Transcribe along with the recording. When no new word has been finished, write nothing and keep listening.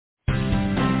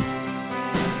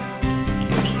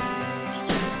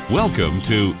Welcome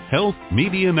to Health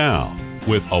Media Now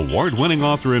with award-winning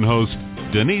author and host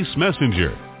Denise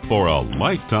Messenger for a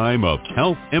lifetime of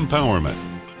health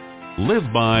empowerment. Live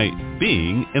by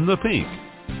being in the pink,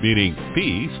 meaning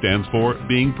P stands for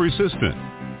being persistent,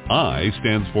 I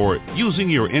stands for using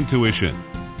your intuition,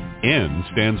 N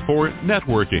stands for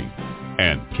networking,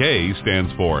 and K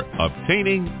stands for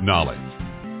obtaining knowledge.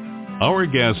 Our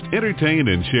guests entertain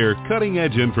and share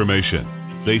cutting-edge information.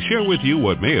 They share with you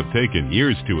what may have taken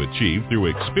years to achieve through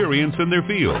experience in their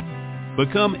field.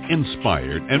 Become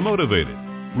inspired and motivated.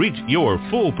 Reach your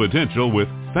full potential with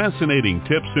fascinating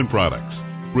tips and products.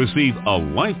 Receive a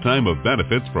lifetime of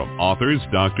benefits from authors,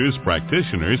 doctors,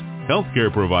 practitioners,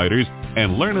 healthcare providers,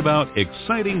 and learn about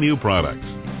exciting new products.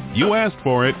 You asked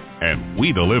for it, and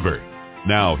we deliver.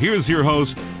 Now, here's your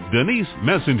host, Denise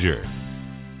Messenger.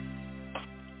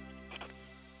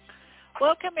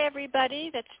 Welcome,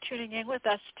 everybody that's tuning in with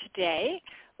us today.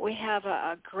 We have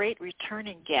a great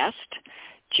returning guest,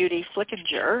 Judy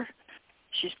Flickinger.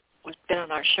 She's been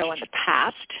on our show in the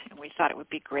past, and we thought it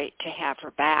would be great to have her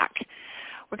back.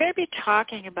 We're going to be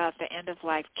talking about the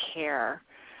end-of-life care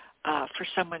for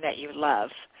someone that you love.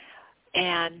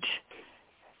 And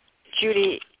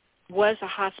Judy was a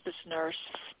hospice nurse,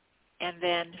 and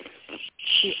then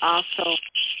she also,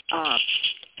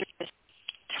 during this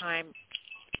time,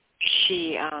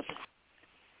 she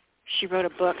wrote a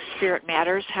book, Spirit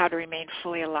Matters, How to Remain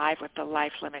Fully Alive with a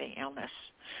Life-Limiting Illness.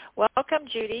 Welcome,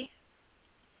 Judy.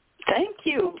 Thank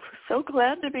you. So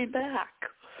glad to be back.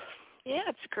 Yeah,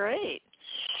 it's great.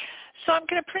 So I'm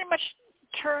going to pretty much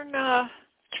turn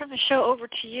the show over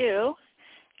to you,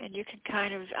 and you can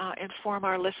kind of inform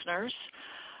our listeners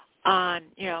on,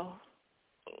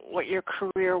 what your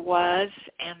career was,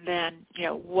 and then,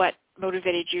 what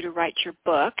motivated you to write your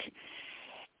book,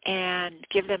 and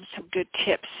give them some good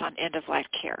tips on end-of-life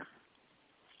care.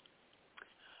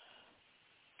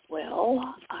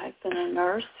 Well, I've been a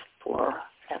nurse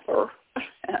forever,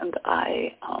 and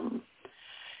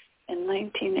in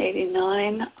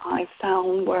 1989, I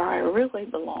found where I really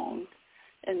belonged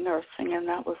in nursing, and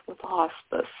that was with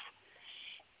hospice.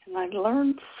 And I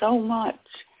learned so much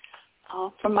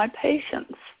from my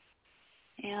patients.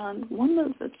 And one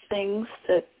of the things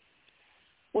that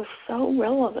was so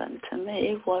relevant to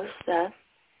me was that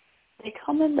they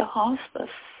come into hospice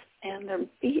and they're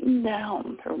beaten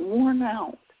down, they're worn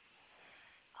out,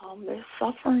 they're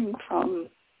suffering from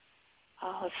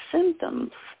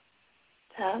symptoms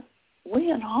that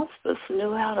we in hospice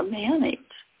knew how to manage,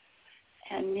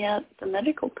 and yet the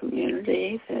medical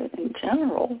community in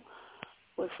general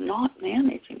was not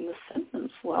managing the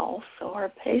symptoms well, so our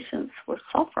patients were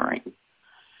suffering.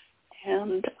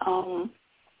 And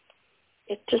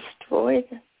it destroyed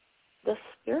the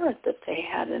spirit that they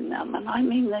had in them, and I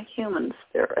mean the human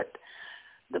spirit,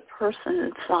 the person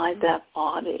inside that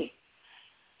body.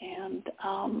 And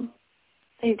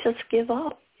they just give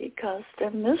up because they're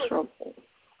miserable,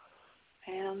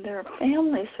 and their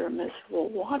families are miserable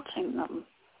watching them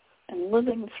and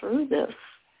living through this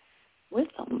with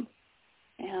them.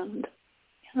 And,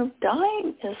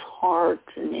 dying is hard,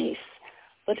 Denise,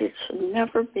 but it should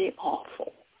never be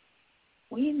awful.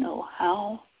 We know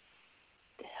how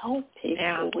to help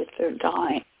people with their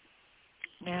dying.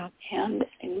 Yeah. And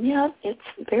yet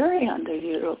it's very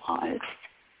underutilized,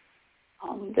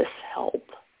 this help.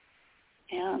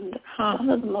 And one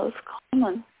of the most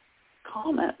common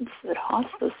comments that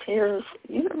hospice hears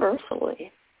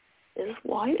universally is,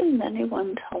 why didn't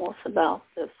anyone tell us about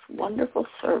this wonderful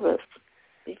service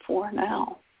before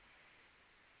now?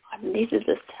 I've needed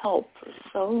this help for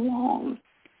so long,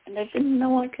 and I didn't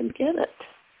know I could get it.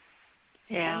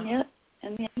 Yeah. And yet,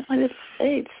 in the United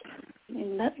States,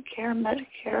 Medicare,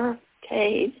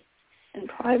 Medicaid, and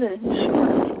private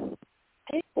insurance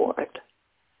pay for it.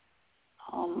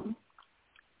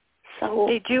 So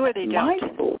they do or they don't?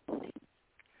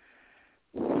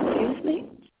 Excuse me?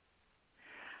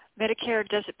 Medicare,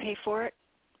 does it pay for it?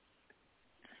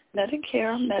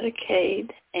 Medicare,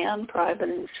 Medicaid, and private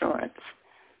insurance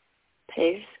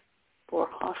pays for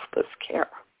hospice care.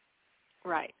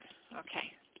 Right.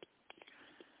 Okay.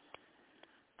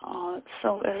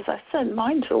 So as I said,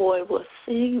 my joy was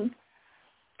seeing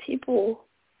people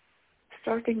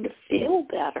starting to feel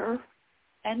better,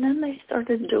 and then they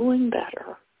started doing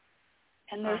better,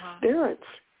 and their spirits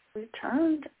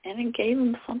returned, and it gave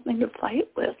them something to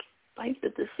fight the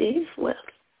disease with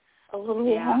a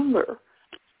little longer.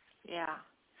 Yeah.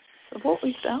 So what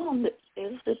we found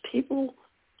is that people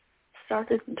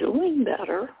started doing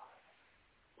better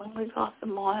when we got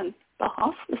them on the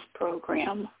hospice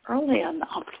program early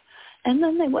enough. And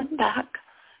then they went back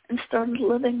and started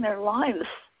living their lives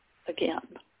again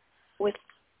with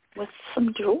with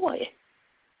some joy,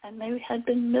 and they had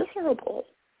been miserable.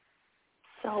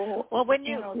 So, well, when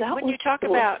you talk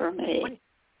about for me.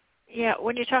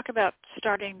 When you talk about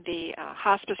starting the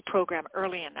hospice program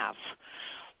early enough,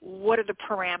 what are the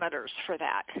parameters for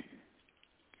that?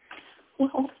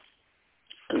 Well,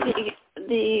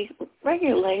 the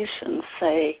regulations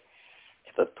say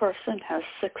if a person has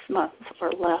 6 months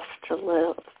or less to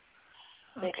live,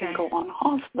 they can go on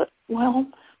hospice. Well,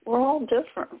 we're all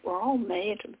different. We're all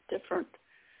made of different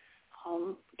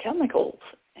chemicals,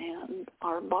 and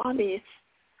our bodies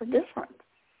are different.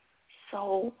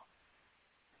 So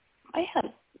I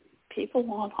had people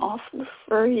on hospice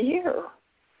for a year.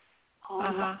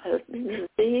 The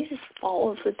disease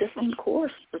follows a different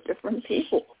course for different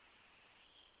people.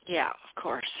 Yeah, of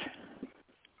course.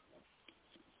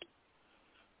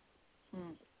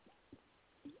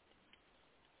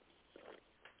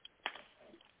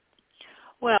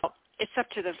 Well, it's up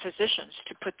to the physicians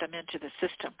to put them into the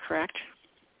system, correct?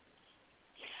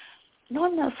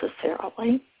 Not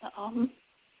necessarily.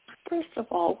 First of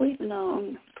all, we've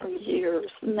known for years,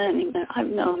 I've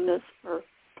known this for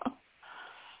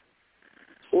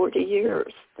 40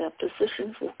 years, that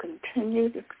physicians will continue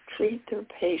to treat their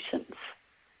patients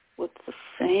with the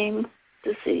same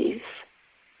disease.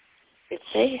 If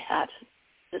they had it,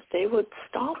 that they would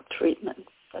stop treatment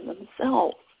for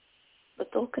themselves, but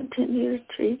they'll continue to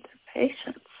treat their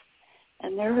patients.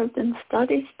 And there have been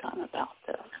studies done about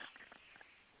this.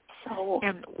 So,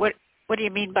 and what do you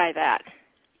mean by that?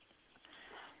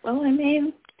 Well,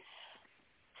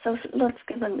 so let's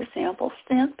give an example.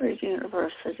 Stanford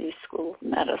University School of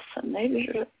Medicine, they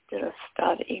did a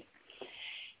study,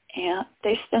 and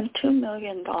they spent $2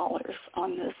 million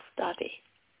on this study.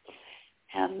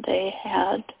 And they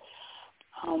had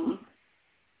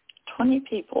 20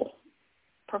 people,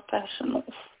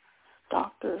 professionals,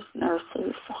 doctors,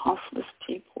 nurses, hospice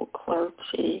people,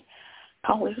 clergy,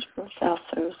 college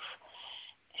professors,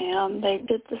 and they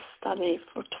did the study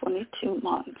for 22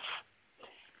 months.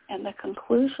 And the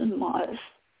conclusion was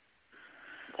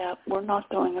that we're not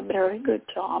doing a very good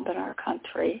job in our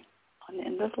country on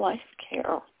end-of-life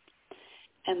care,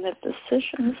 and that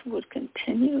physicians would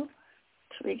continue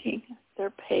treating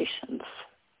their patients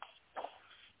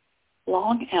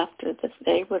long after that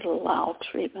they would allow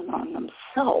treatment on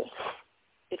themselves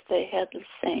if they had the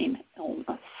same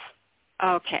illness.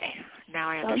 Okay, now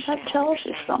I understand. So that tells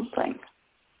you something.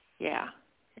 Yeah.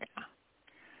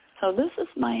 So this is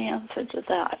my answer to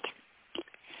that.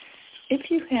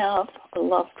 If you have a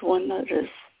loved one that is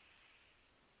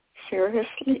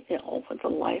seriously ill with a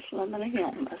life-limiting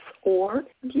illness, or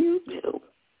you do,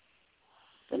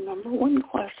 the number one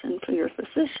question for your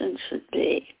physician should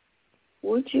be,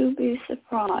 would you be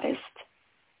surprised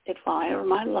if I or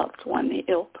my loved one, the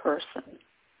ill person,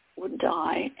 would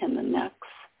die in the next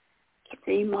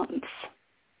 3 months?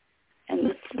 And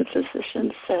if the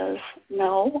physician says,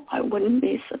 no, I wouldn't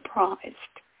be surprised,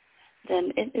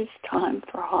 then it is time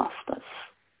for hospice.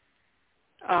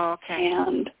 Oh, okay.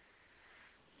 And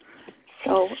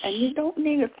so, and you don't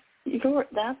need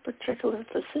that particular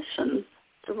physician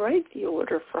to write the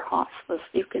order for hospice.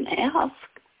 You can ask,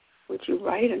 would you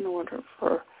write an order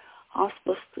for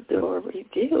hospice to do a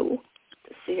review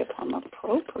to see if I'm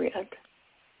appropriate?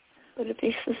 But if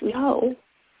he says no,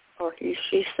 or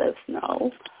she says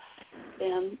no,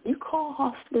 then you call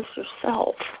hospice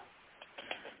yourself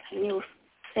and you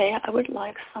say, I would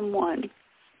like someone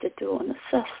to do an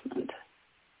assessment.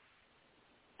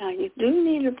 Now, you do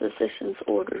need a physician's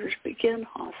order to begin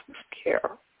hospice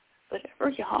care, but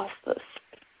every hospice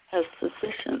has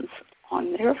physicians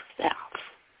on their staff,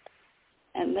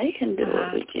 and they can do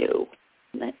a review,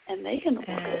 and they can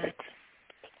order it.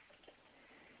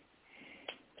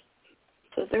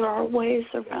 So there are ways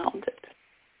around it.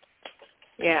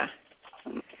 Yeah.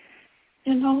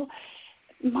 You know,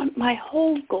 my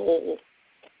whole goal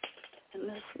in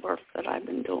this work that I've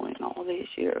been doing all these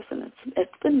years, and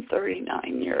it's been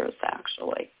 39 years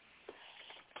actually,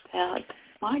 that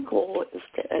my goal is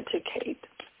to educate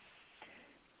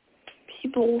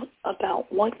people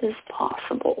about what is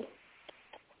possible.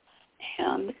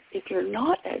 And if you're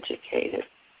not educated,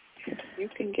 you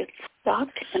can get stuck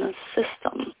in a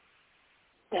system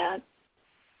that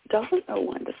doesn't know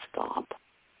when to stop.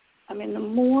 I mean, the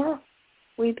more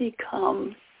we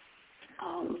become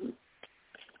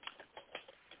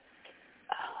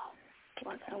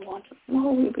the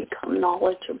more we become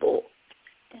knowledgeable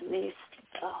in these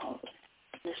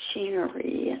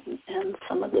machinery and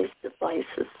some of these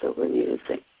devices that we're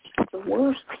using, the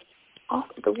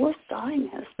worse dying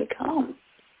has become.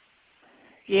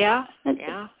 Yeah,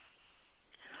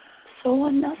 So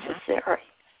unnecessary.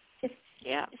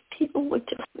 Yeah. If people would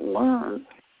just learn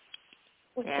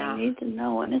what they need to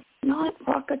know, and it's not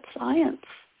rocket science.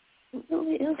 It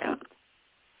really isn't.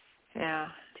 Yeah.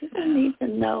 People need to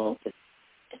know that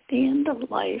at the end of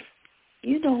life,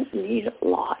 you don't need a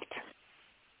lot.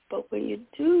 But what you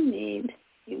do need,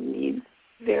 you need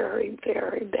very,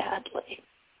 very badly.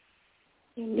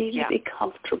 You need to be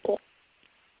comfortable.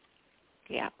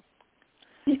 Yeah.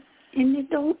 And you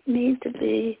don't need to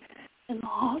be in the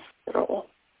hospital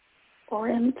or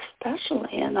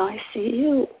especially in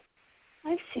ICU.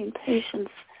 I've seen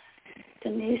patients,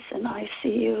 Denise, in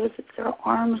ICU that their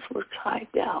arms were tied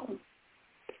down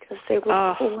because they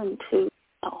were pulling tubes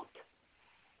out.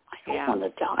 I don't want to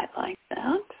die like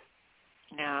that.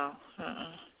 No.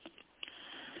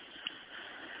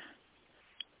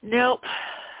 Nope.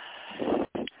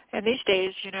 And these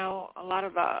days, you know, a lot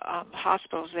of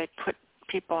hospitals, they put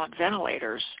people on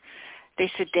ventilators.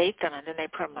 They sedate them, and then they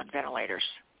put them on ventilators.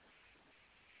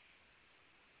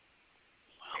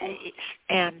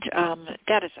 And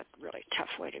that is a really tough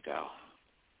way to go.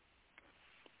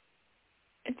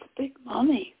 It's big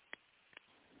money,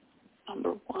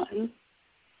 number one.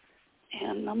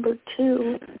 And number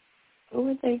two, who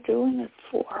are they doing it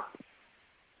for?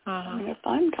 I mean, if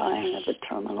I'm dying of a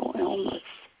terminal illness,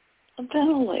 a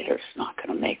ventilator's not going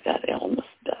to make that illness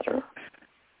better.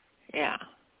 Yeah.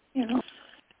 You know,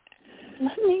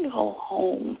 let me go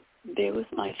home, be with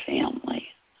my family,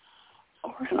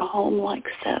 or in a home-like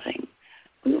setting.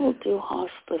 We will do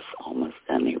hospice almost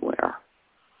anywhere.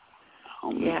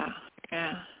 Yeah.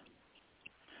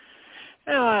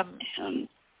 And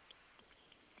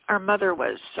our mother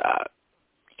was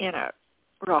in a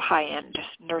real high-end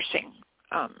nursing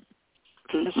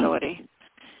facility,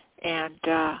 and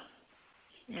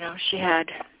you know, she had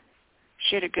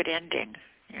a good ending.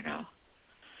 You know,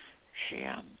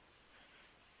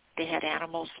 they had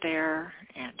animals there,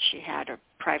 and she had a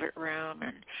private room,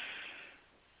 and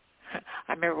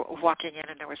I remember walking in,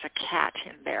 and there was a cat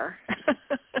in there,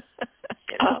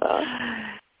 you know,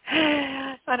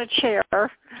 on a chair,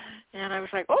 and I was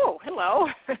like, oh, hello.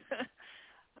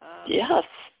 Yes.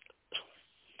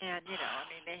 And, you know, I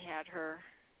mean, they had her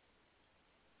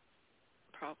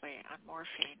probably on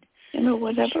morphine. You know,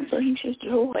 whatever brings you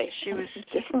joy. She was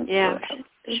different. Yeah,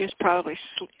 she was probably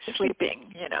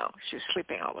sleeping, you know. She was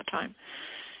sleeping all the time.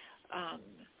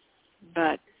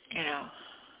 But, you know,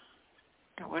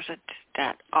 there wasn't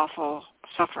that awful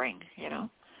suffering, you know.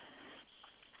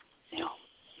 Yeah.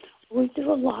 We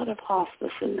do a lot of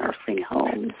hospice and nursing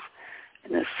homes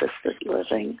and assisted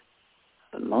living,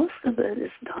 but most of it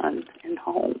is done in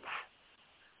homes.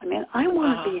 I mean, I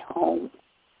want to be home.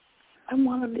 I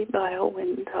want to be by a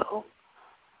window.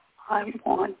 I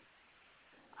want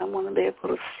to be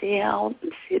able to see out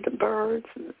and see the birds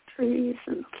and the trees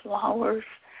and the flowers,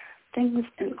 things,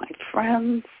 and my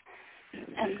friends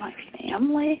and my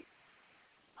family.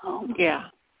 Yeah,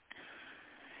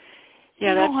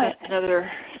 that's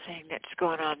another thing that's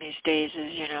going on these days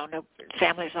is, you know, no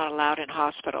families not allowed in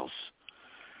hospitals.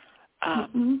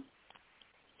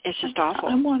 It's just awful.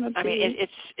 I mean,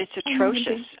 it's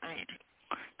atrocious. I mean,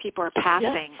 people are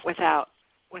passing without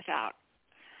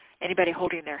anybody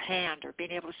holding their hand or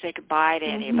being able to say goodbye to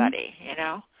anybody, you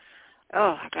know.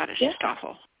 Oh, God, it's just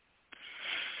awful.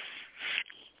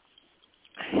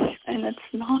 And it's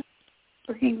not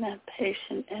bringing that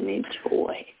patient any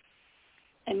joy.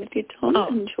 And if you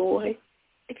don't enjoy,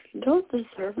 if you don't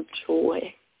deserve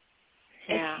joy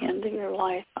at the end of your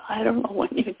life, I don't know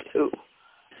what you do.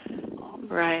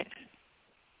 Right.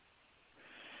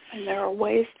 And there are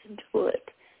ways to do it.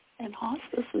 And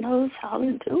hospice knows how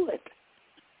to do it.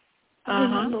 I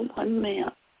remember one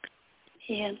man,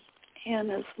 he and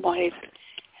his wife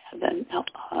had an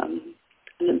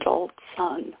adult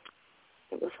son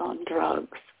that was on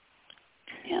drugs.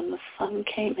 And the son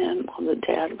came in while the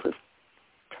dad was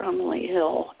terminally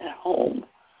ill at home,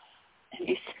 and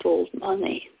he stole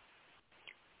money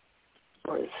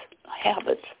for his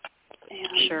habits.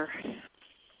 And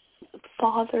the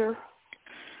father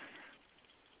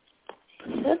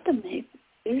said to me,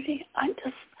 Judy,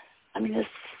 his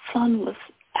son was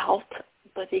out,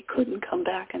 but he couldn't come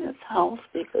back in his house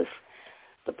because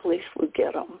the police would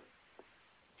get him.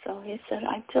 So he said,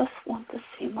 I just want to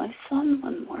see my son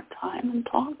one more time and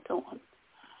talk to him.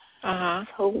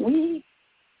 So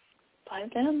by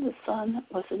then the son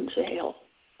was in jail.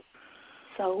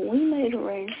 So we made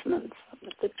arrangements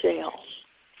with the jail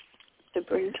to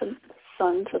bring the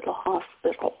son to the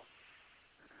hospital.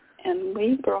 And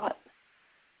we brought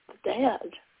the dad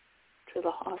to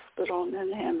the hospital in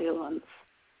an ambulance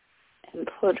and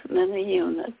put him in a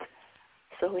unit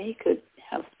so he could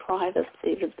have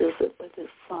privacy to visit with his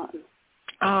son.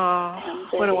 Oh,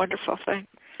 what a wonderful thing.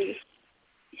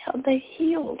 They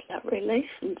healed that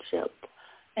relationship,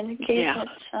 and it gave that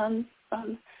son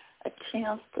a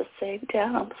chance to say,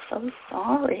 Dad, I'm so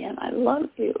sorry, and I love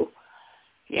you.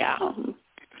 Yeah.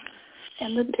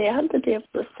 And the dad to be able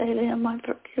to say to him, I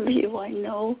forgive you. I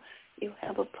know you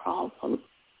have a problem,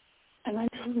 and I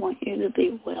just want you to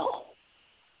be well.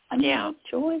 I mean, the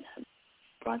joy that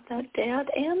brought that dad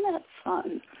and that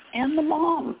son and the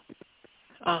mom.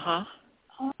 Uh-huh.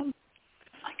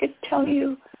 I could tell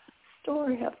you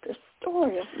story after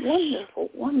story of wonderful,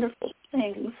 wonderful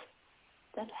things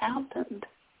that happened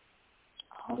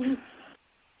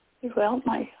throughout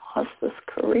my hospice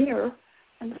career,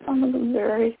 and some of them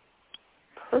very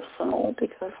personal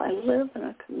because I live in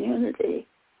a community.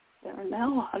 There are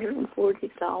now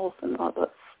 140,000 of us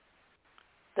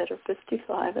that are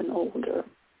 55 and older.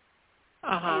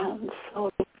 Uh-huh. And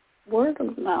so word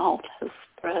of mouth has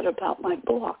spread about my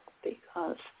book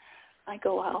because I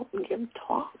go out and give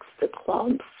talks to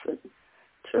clubs and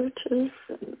churches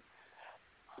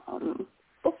and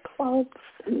book clubs,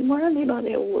 and where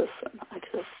anybody will listen. I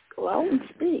just go out and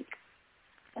speak.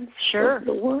 And so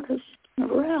the word has been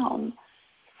around.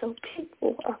 So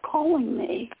people are calling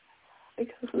me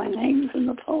because my name's in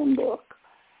the phone book,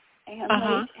 and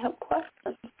they have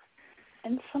questions.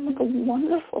 And some of the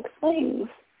wonderful things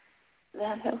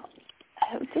that have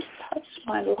just touched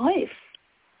my life.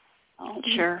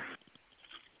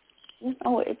 You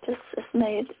know, it just has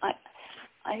made,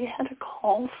 I had a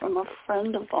call from a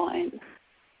friend of mine,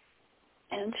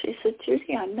 and she said,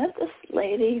 Judy, I met this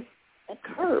lady at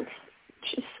Curves.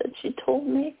 She said she told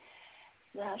me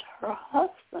that her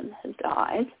husband had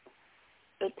died,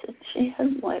 but that she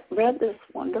had read this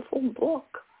wonderful book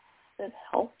that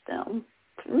helped them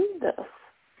through this.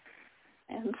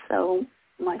 And so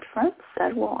my friend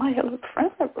said, well, I have a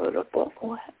friend that wrote a book.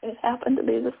 Well, it happened to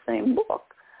be the same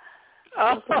book.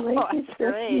 Oh, so the lady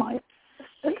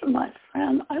said to my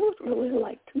friend, I would really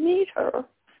like to meet her.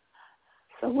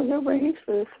 So we arranged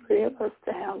for the three of us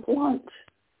to have lunch.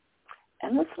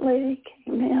 And this lady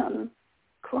came in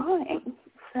crying,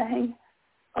 saying,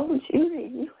 oh,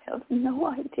 Judy, you have no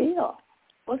idea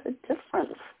what a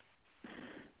difference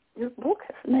your book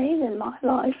has made in my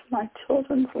life, my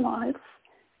children's lives,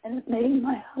 and it made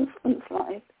my husband's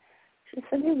life. She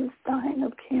said he was dying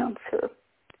of cancer.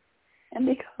 And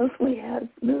because we had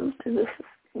moved to this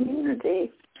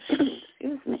community,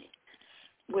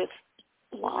 with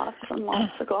lots and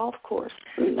lots of golf courses,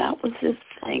 and that was his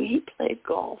thing. He played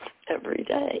golf every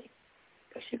day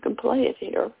because you can play it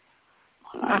here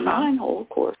on our 9-hole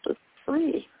course. It's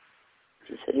free.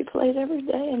 She said he played every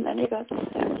day, and then he got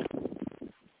sick.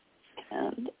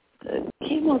 And the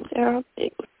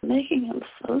chemotherapy was making him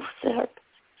so sick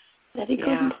that he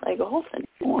couldn't play golf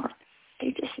anymore.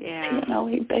 He just,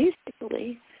 he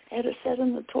basically had to sit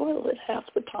in the toilet half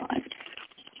the time.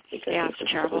 Because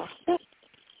it's terrible.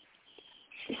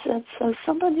 She said, so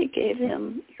somebody gave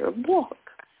him your book.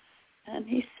 And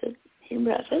he said, he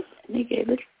read it, and he gave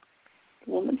it,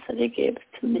 the woman said he gave it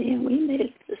to me, and we made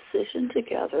a decision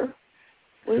together.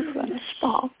 We were going to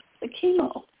stop the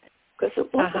chemo because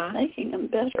it wasn't making him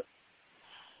better.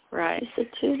 Right. She said,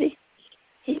 Judy,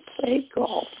 he played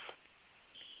golf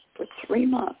for 3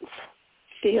 months,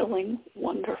 feeling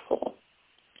wonderful.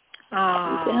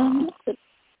 And then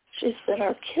she said,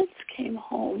 our kids came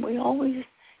home. We always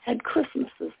had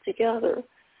Christmases together.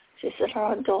 She said,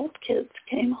 our adult kids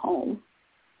came home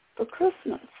for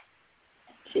Christmas.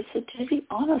 She said, Judy,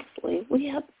 honestly, we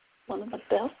had one of the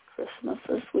best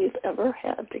Christmases we've ever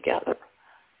had together.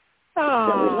 So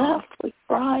we laughed, we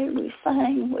cried, we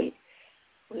sang, we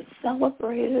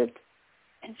celebrated.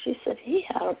 And she said, he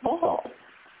had a ball.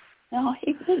 Now,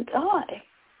 he could die.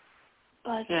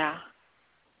 But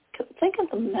think of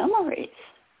the memories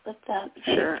that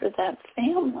made for that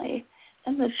family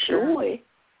and the joy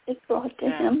it brought to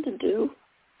him to do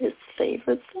his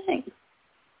favorite thing.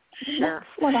 That's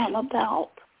what I'm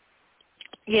about.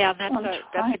 Yeah, that's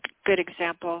a good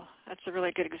example. That's a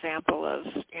really good example of,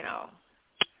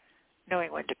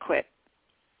 knowing when to quit.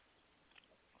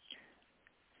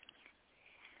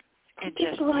 And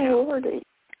just, priority.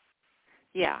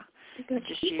 And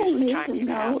just use the time you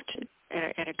have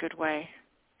in a good way.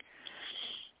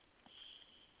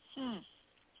 Well,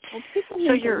 people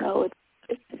need to know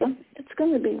it's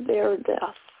going to be their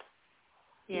death,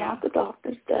 not the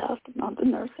doctor's death, not the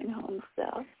nursing home's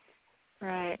death.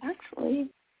 Right. Actually,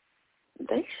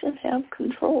 they should have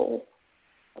control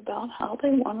about how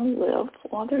they want to live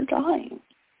while they're dying.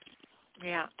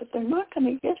 Yeah. But they're not going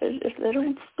to get it if they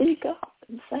don't speak up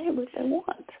and say what they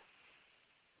want.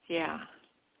 Yeah.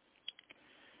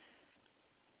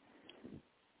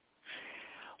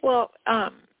 Well,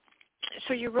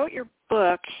 so you wrote your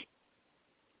book,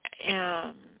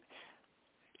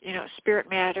 Spirit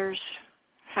Matters,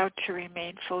 How to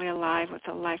Remain Fully Alive with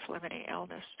a Life-Limiting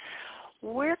Illness.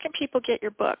 Where can people get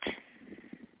your book?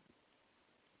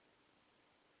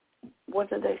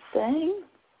 What are they saying?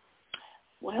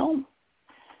 Well,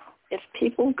 if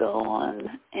people go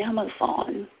on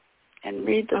Amazon and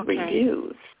read the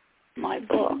reviews, my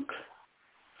book,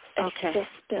 it's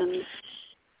been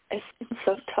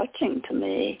so touching to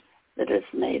me that it's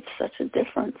made such a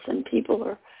difference, and people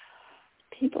are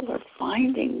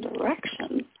finding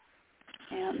direction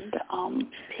and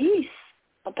peace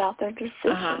about their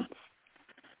decisions.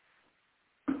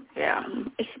 Yeah,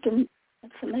 it's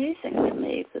amazing to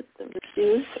me that the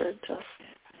reviews are just.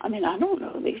 I mean, I don't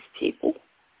know these people.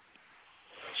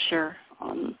 Sure.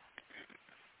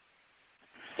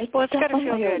 It's got to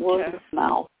feel good word of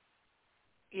mouth.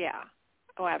 Yeah.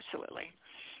 Oh, absolutely.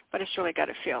 But it's really got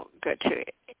to feel good to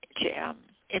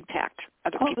impact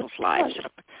other people's lives in a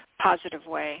positive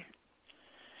way.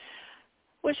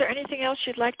 Was there anything else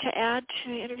you'd like to add to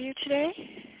the interview today?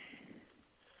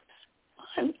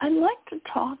 I'd like to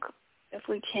talk, if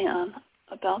we can,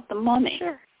 about the money.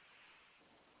 Sure.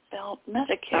 About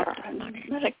Medicare and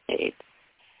Medicaid,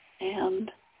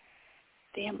 and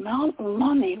the amount of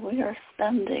money we are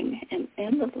spending in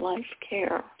end-of-life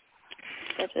care.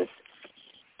 That is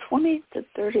 20 to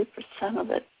 30%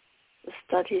 of it, the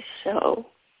studies show,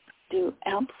 do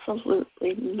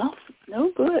absolutely nothing,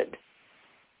 no good.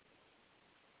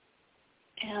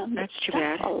 And that's too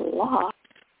bad.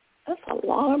 That's a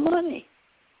lot of money.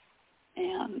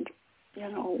 And,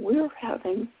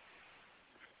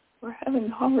 we're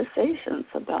having conversations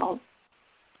about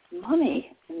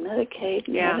money in Medicaid,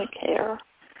 Medicare,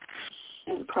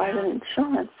 and private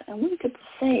insurance, and we could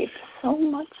save so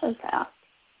much of that.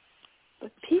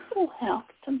 But people have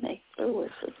to make their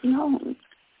wishes known.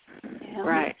 And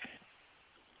right.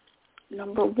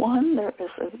 Number one, there is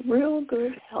a real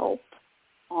good help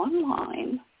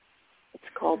online. It's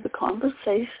called the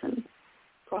Conversation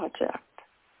Project.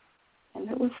 And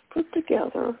it was put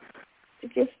together to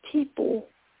give people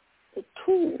the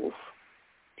tools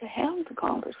to have the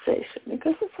conversation,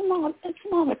 because it's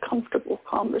not a comfortable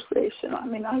conversation. I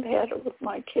mean, I've had it with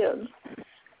my kids,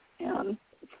 and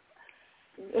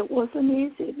it wasn't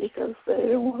easy because they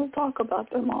didn't want to talk about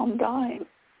their mom dying.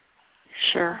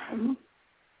 Sure.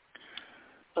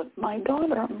 But my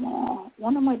daughter-in-law,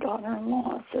 one of my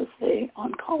daughter-in-laws, is an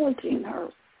oncology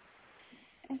nurse,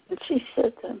 and she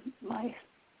said to my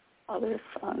other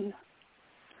son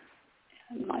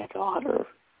and my daughter,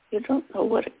 "You don't know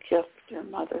what a gift your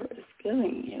mother is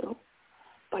giving you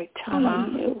by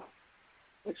telling you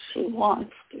what she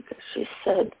wants," because she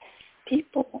said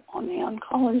people on the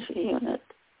oncology unit,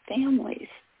 families,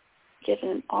 get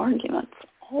in arguments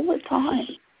all the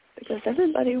time because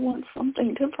everybody wants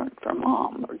something different from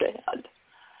mom or dad.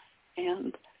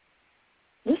 And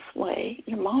this way,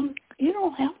 your mom, you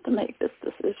don't have to make this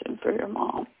decision for your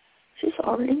mom. She's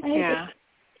already made it.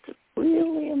 It's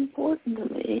really important to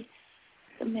me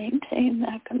to maintain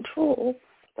that control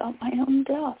about my own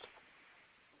death.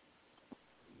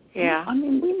 Yeah. I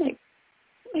mean, we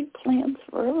make plans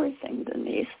for everything,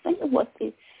 Denise. Think of what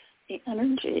the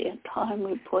energy and time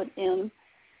we put in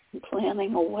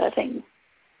planning a wedding.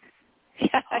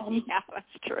 Yeah,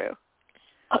 that's true.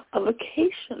 A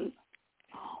vacation,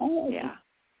 a home. Yeah.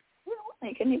 We don't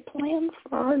make any plans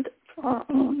for our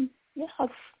own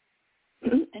death.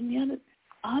 And yet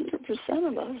 100%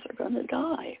 of us are going to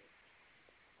die.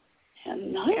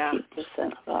 And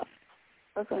 90% of us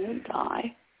are going to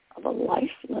die of a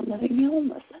life-limiting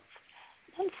illness.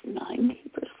 That's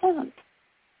 90%.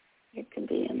 It can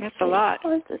be in heart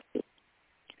disease,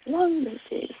 lung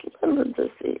disease, liver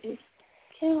disease,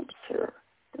 cancer,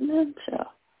 dementia,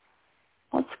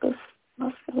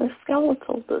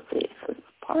 musculoskeletal diseases,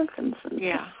 Parkinson's,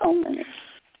 so many.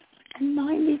 And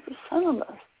 90% of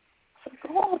us. So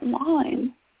go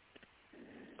online,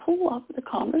 pull up the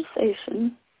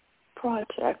Conversation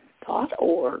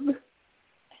Project.org,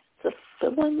 just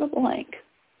fill in the blank,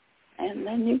 and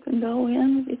then you can go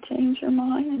in. If you change your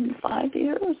mind in 5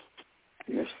 years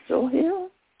and you're still here,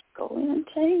 go in and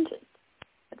change it.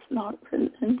 It's not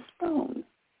written in stone.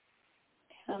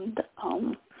 And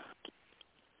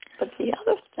but the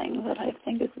other thing that I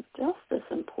think is just as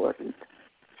important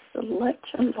is to let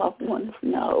your loved ones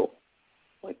know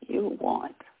what you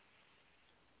want.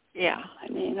 Yeah. I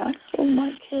mean, I told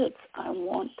my kids I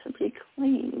want to be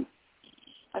clean.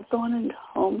 I've gone into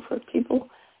homes where people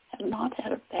have not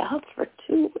had a bath for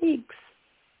 2 weeks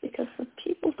because the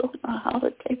people don't know how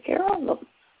to take care of them.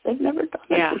 They've never done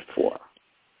it before.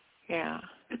 Yeah.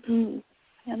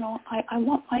 I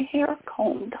want my hair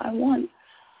combed. I want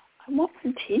my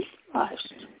teeth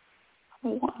brushed. I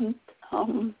want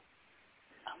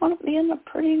to be in a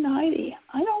pretty nightie.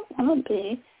 I don't want to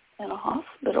be in a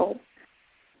hospital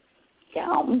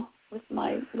gown with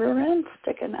my rear end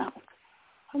sticking out.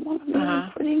 I want to be in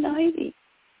a pretty nightie.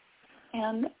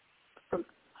 And I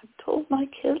told my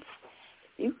kids,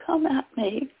 if you come at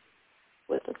me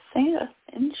with a Santa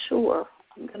inshore,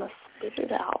 I'm going to spit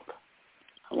it out.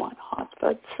 I want hot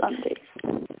fudge sundaes.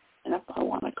 And if I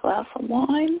want a glass of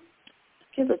wine,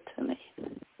 give it to me.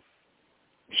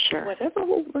 Sure. Whatever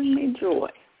will bring me joy,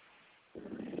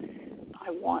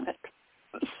 I want it.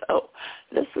 So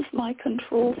this is my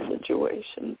control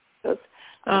situation because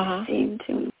I've seen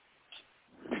too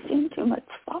much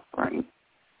suffering.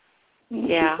 I mean,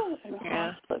 people in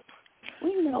hospice,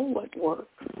 we know what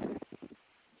works.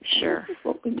 Sure. This is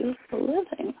what we do for a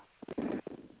living.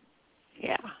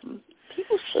 Yeah.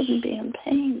 People shouldn't be in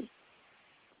pain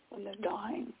when they're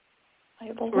dying. I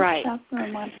have a whole chapter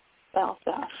in my book about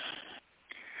that.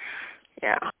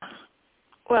 Yeah.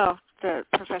 Well, the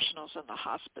professionals in the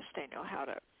hospice, they know how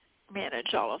to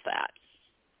manage all of that.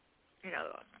 You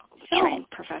know, the trained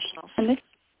professionals. And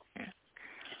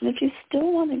if you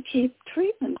still want to keep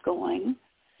treatment going,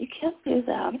 you can't do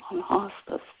that on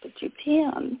hospice, but you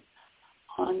can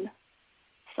on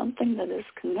something that is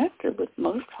connected with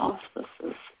most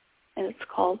hospices, and it's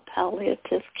called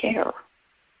palliative care.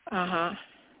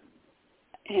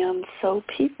 And so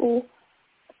people,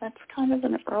 that's kind of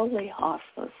an early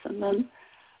hospice, and then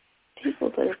people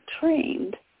that are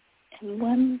trained, and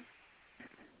when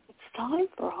it's time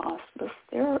for hospice,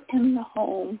 they're in the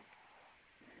home,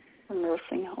 or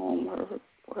nursing home, or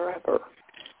wherever,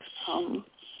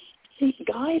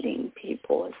 guiding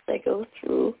people as they go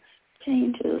through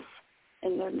changes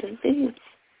in their disease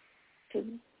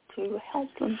to help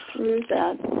them through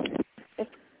that.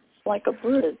 It's like a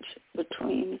bridge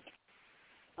between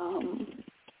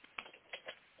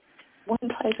one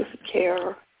type of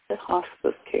care, the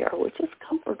hospice care, which is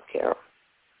comfort care.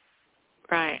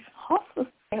 Right. Hospice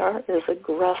care is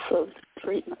aggressive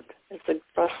treatment. It's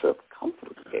aggressive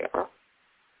comfort care,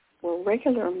 where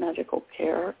regular medical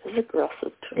care is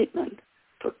aggressive treatment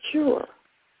for cure.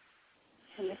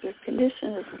 And if your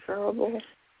condition is curable,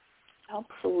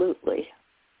 absolutely,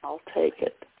 I'll take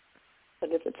it.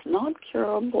 But if it's not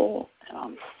curable and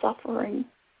I'm suffering,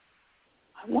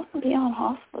 I want to be on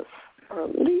hospice or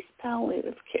at least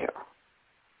palliative care.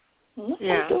 Unless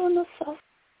I'm doing this stuff,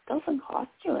 it doesn't cost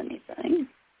you anything.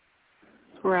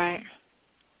 Right.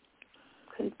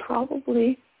 Can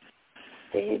probably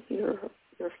save your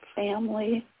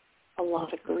family a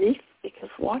lot of grief, because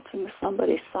watching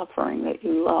somebody suffering that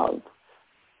you love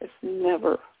is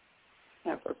never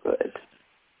good.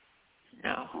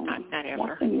 No, not ever.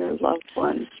 Watching your loved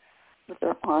one with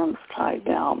their arms tied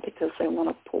down because they want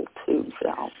to pull tubes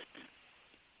out.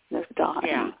 They're dying.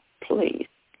 Yeah. Please.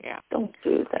 Yeah. Don't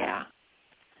do that.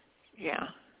 Yeah.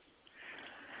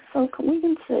 So we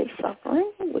can save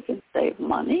suffering. We can save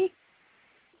money.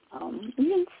 We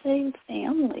can save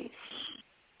families.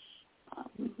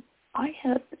 I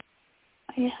had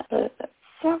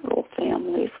several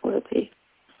families where the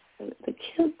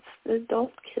kids, the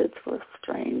adult kids, were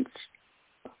estranged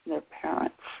from their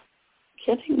parents.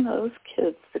 Getting those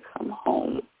kids to come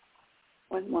home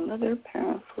when one of their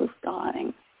parents was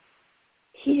dying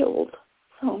healed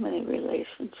so many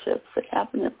relationships. It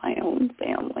happened in my own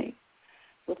family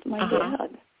with my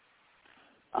dad.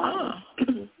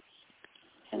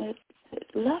 And it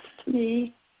left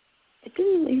me, it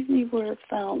didn't leave me where it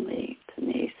found me,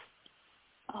 Denise.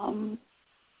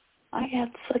 I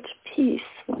had such peace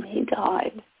when he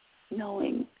died,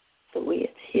 knowing that we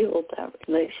had healed that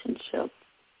relationship,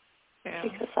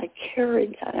 because I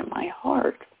carried that in my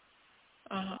heart.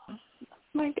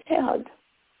 My dad,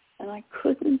 and I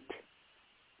couldn't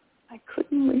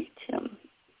reach him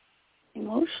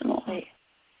emotionally.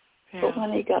 But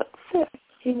when he got sick,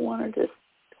 he wanted his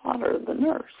daughter, the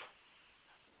nurse.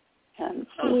 And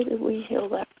boy, did we heal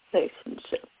that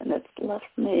relationship. And it's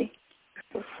left me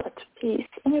with such peace.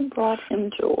 And it brought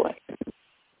him joy.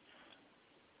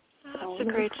 That's a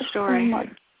great story.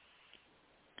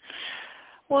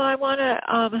 Well, I want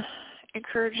to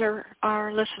encourage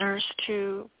our listeners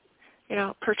to,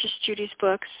 purchase Judy's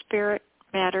book, Spirit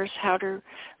Matters, How to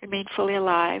Remain Fully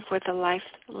Alive with a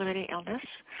Life-Limiting Illness.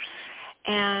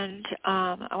 And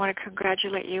I want to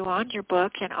congratulate you on your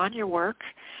book and on your work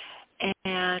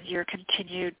and your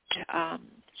continued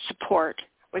support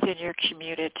within your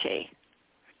community.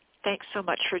 Thanks so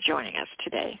much for joining us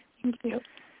today. Thank you.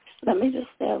 Let me just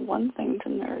add one thing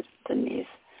to Denise.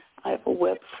 I have a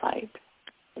website.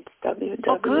 It's www.spiritmatters,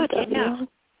 Oh, good. Yeah.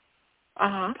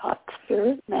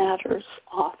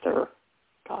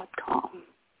 spiritmattersauthor.com.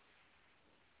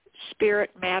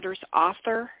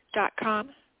 spiritmattersauthor.com?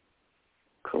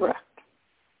 Correct.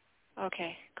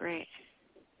 Okay, great.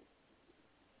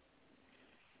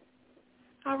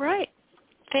 All right.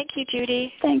 Thank you,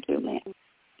 Judy. Thank you, ma'am.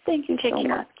 Thank you Take so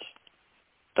care. much.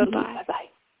 Bye-bye. Bye-bye.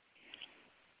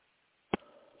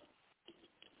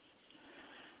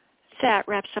 That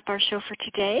wraps up our show for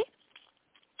today.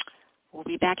 We'll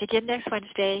be back again next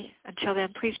Wednesday. Until then,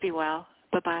 please be well.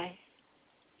 Bye-bye.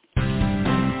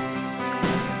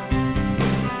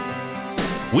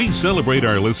 We celebrate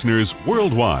our listeners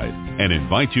worldwide and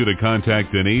invite you to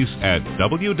contact Denise at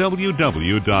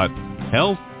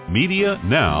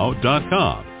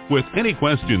www.healthmedianow.com with any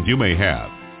questions you may have,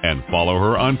 and follow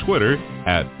her on Twitter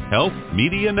at Health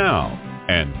Media Now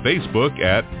and Facebook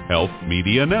at Health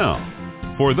Media Now.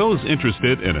 For those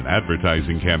interested in an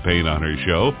advertising campaign on her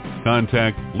show,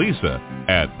 contact Lisa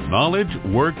at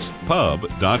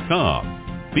knowledgeworkspub.com.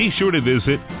 Be sure to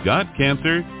visit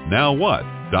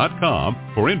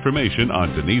GotCancerNowWhat.com for information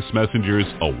on Denise Messenger's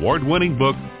award-winning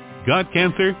book, Got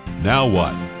Cancer? Now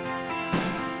What?